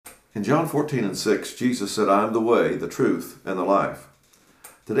In John 14 and 6, Jesus said, I am the way, the truth, and the life.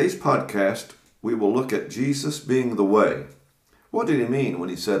 Today's podcast, we will look at Jesus being the way. What did he mean when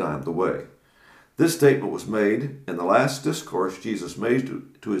he said, I am the way? This statement was made in the last discourse Jesus made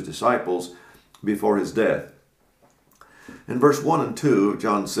to his disciples before his death. In verse 1 and 2 of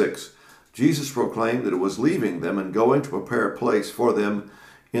John 6, Jesus proclaimed that it was leaving them and going to prepare a place for them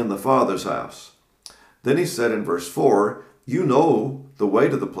in the Father's house. Then he said in verse 4, You know the way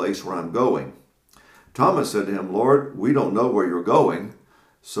to the place where I'm going. Thomas said to him, Lord, we don't know where you're going,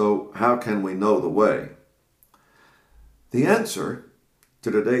 so how can we know the way? The answer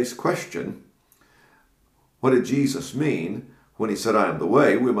to today's question, what did Jesus mean when he said, I am the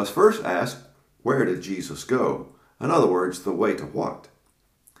way? We must first ask, where did Jesus go? In other words, the way to what?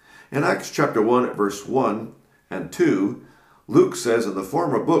 In Acts chapter 1 at verse 1 and 2, Luke says, In the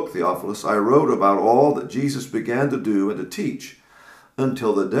former book, Theophilus, I wrote about all that Jesus began to do and to teach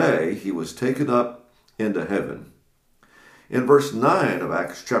until the day he was taken up into heaven. In verse 9 of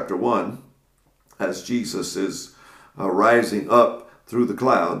Acts chapter 1, as Jesus is rising up through the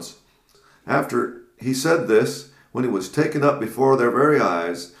clouds, after he said this, when he was taken up before their very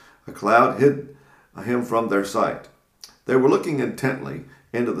eyes, a cloud hid him from their sight. They were looking intently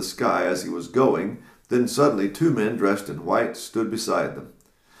into the sky as he was going. Then suddenly 2 men dressed in white stood beside them.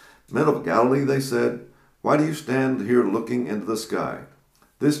 Men of Galilee, they said, why do you stand here looking into the sky?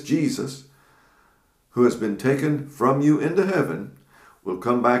 This Jesus, who has been taken from you into heaven, will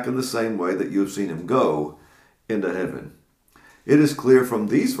come back in the same way that you have seen him go into heaven. It is clear from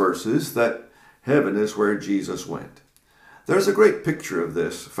these verses that heaven is where Jesus went. There's a great picture of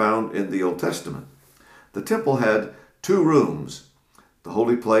this found in the Old Testament. The temple had 2 rooms, the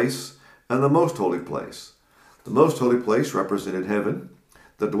holy place and the most holy place. The most holy place represented heaven,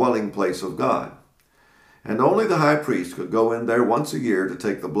 the dwelling place of God. And only the high priest could go in there once a year to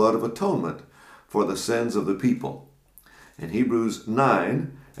take the blood of atonement for the sins of the people. In Hebrews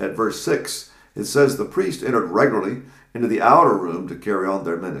 9, at verse 6, it says the priest entered regularly into the outer room to carry on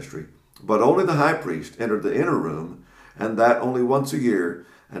their ministry, but only the high priest entered the inner room, and that only once a year,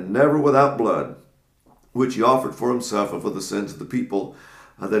 and never without blood, which he offered for himself and for the sins of the people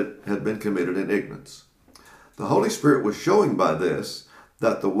that had been committed in ignorance. The Holy Spirit was showing by this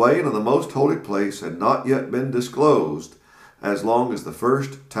that the way into the most holy place had not yet been disclosed as long as the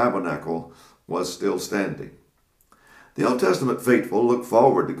first tabernacle was still standing. The Old Testament faithful looked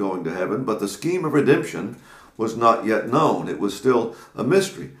forward to going to heaven, but the scheme of redemption was not yet known. It was still a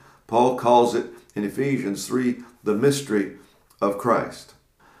mystery. Paul calls it in Ephesians 3, the mystery of Christ.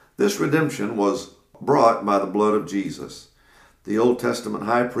 This redemption was brought by the blood of Jesus. The Old Testament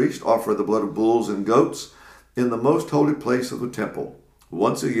high priest offered the blood of bulls and goats in the most holy place of the temple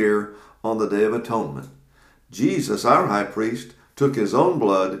once a year on the Day of Atonement. Jesus, our high priest, took his own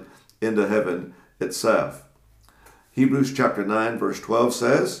blood into heaven itself. Hebrews chapter 9 verse 12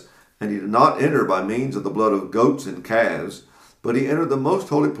 says, And he did not enter by means of the blood of goats and calves, but he entered the most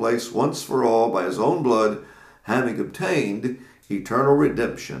holy place once for all by his own blood, having obtained eternal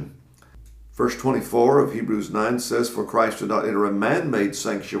redemption. Verse 24 of Hebrews 9 says, For Christ did not enter a man-made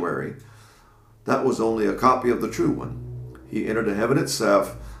sanctuary. That was only a copy of the true one. He entered to heaven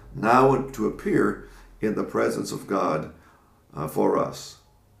itself, now to appear in the presence of God for us.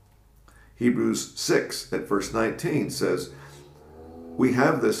 Hebrews 6 at verse 19 says, We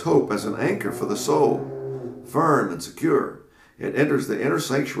have this hope as an anchor for the soul, firm and secure. It enters the inner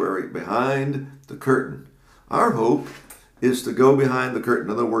sanctuary behind the curtain. Our hope is to go behind the curtain.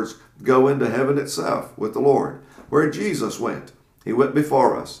 In other words, go into heaven itself with the Lord, where Jesus went. He went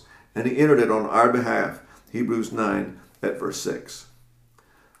before us, and he entered it on our behalf. Hebrews 9 at verse 6.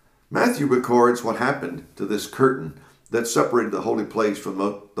 Matthew records what happened to this curtain that separated the holy place from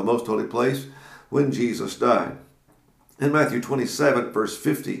the most holy place when Jesus died. In Matthew 27, verse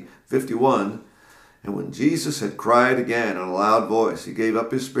 51, And when Jesus had cried again in a loud voice, he gave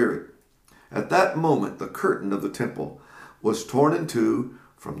up his spirit. At that moment, the curtain of the temple was torn in two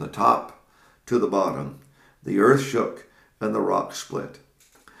from the top to the bottom. The earth shook and the rock split.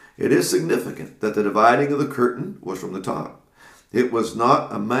 It is significant that the dividing of the curtain was from the top. It was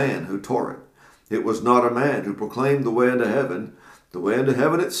not a man who tore it. It was not a man who proclaimed the way into heaven. The way into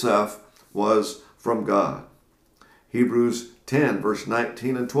heaven itself was from God. Hebrews 10, verse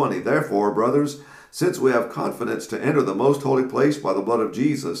 19 and 20. Therefore, brothers, since we have confidence to enter the most holy place by the blood of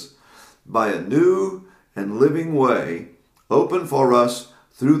Jesus, by a new and living way, open for us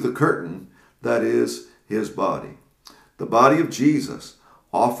through the curtain that is his body. The body of Jesus,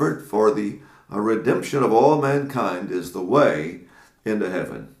 offered for the redemption of all mankind, is the way into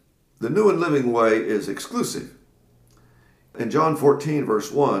heaven. The new and living way is exclusive. In John 14,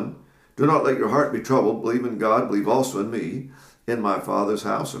 verse 1, do not let your heart be troubled. Believe in God, believe also in me. In my Father's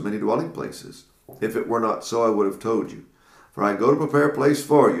house are many dwelling places. If it were not so, I would have told you. For I go to prepare a place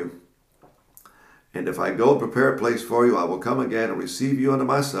for you. And if I go and prepare a place for you, I will come again and receive you unto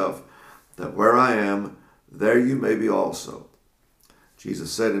myself, that where I am, there you may be also.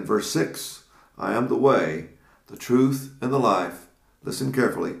 Jesus said in verse 6, I am the way, the truth, and the life. Listen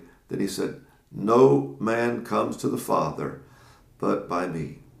carefully. Then he said, no man comes to the Father but by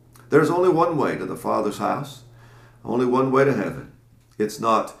me. There's only one way to the Father's house, only one way to heaven. It's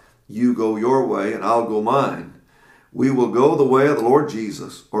not you go your way and I'll go mine. We will go the way of the Lord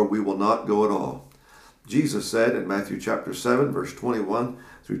Jesus, or we will not go at all. Jesus said in Matthew chapter 7, verse 21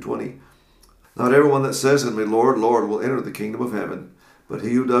 through 20, not everyone that says unto me, Lord, Lord, will enter the kingdom of heaven, but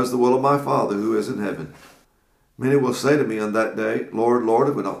he who does the will of my Father who is in heaven. Many will say to me on that day, Lord, Lord,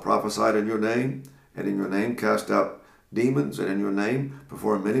 have we not prophesied in your name, and in your name cast out demons, and in your name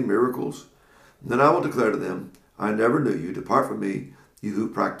performed many miracles? And then I will declare to them, I never knew you. Depart from me, you who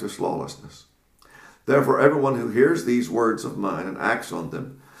practice lawlessness. Therefore, everyone who hears these words of mine and acts on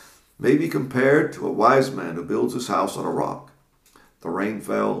them may be compared to a wise man who builds his house on a rock. The rain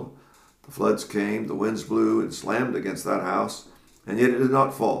fell, the floods came, the winds blew and slammed against that house, and yet it did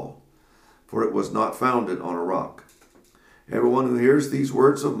not fall, for it was not founded on a rock. Everyone who hears these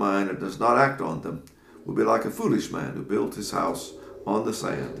words of mine and does not act on them will be like a foolish man who built his house on the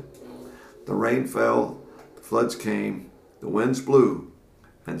sand. The rain fell, the floods came, the winds blew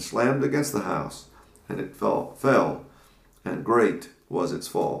and slammed against the house, and it fell, and great was its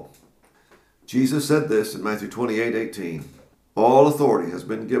fall. Jesus said this in Matthew 28:18. All authority has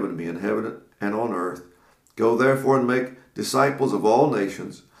been given to me in heaven and on earth. Go therefore and make disciples of all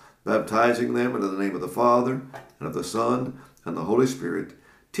nations, baptizing them into the name of the Father, and of the Son, and the Holy Spirit,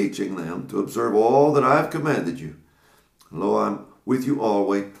 teaching them to observe all that I have commanded you. And lo, I am with you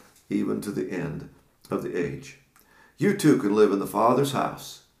always, even to the end of the age. You too can live in the Father's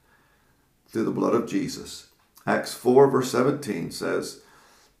house through the blood of Jesus. Acts 4, verse 17 says,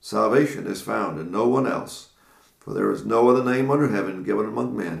 salvation is found in no one else, for there is no other name under heaven given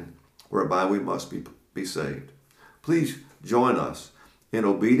among men whereby we must be saved. Please join us in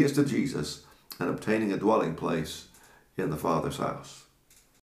obedience to Jesus and obtaining a dwelling place in the Father's house.